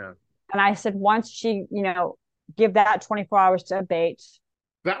 Yeah. And I said, once she, give that 24 hours to abate.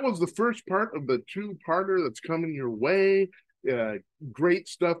 That was the first part of the two-parter that's coming your way. Great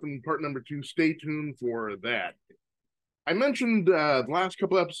stuff in part number 2. Stay tuned for that. I mentioned the last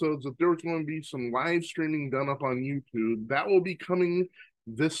couple episodes that there was going to be some live streaming done up on YouTube. That will be coming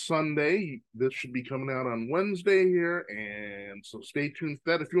this Sunday. This should be coming out on Wednesday here, and so stay tuned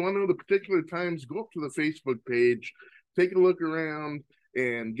for that. If you want to know the particular times, go up to the Facebook page, take a look around,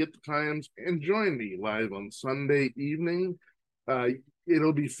 and get the times, and join me live on Sunday evening.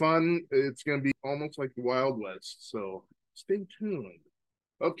 It'll be fun. It's going to be almost like the Wild West, so stay tuned.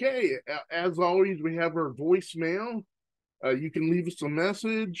 Okay, as always, we have our voicemail. You can leave us a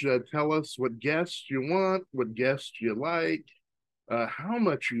message. Tell us what guests you want, what guests you like, how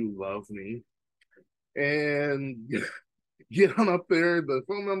much you love me, and get on up there. The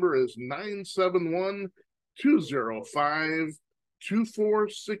phone number is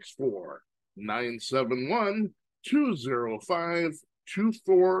 971-205-2464.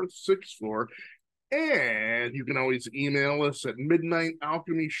 971-205-2464. And you can always email us at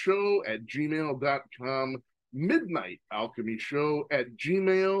midnightalchemyshow@gmail.com.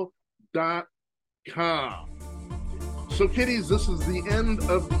 midnightalchemyshow@gmail.com. So, kiddies, this is the end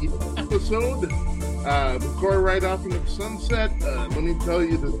of the episode. Before I ride off into the sunset, let me tell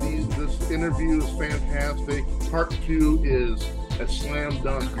you that this interview is fantastic. Part 2 is a slam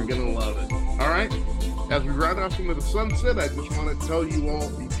dunk. You're going to love it. All right? As we ride off into the sunset, I just want to tell you all,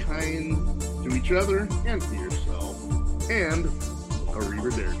 be kind to each other and to yourself. And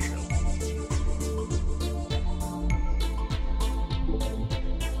arrivederci.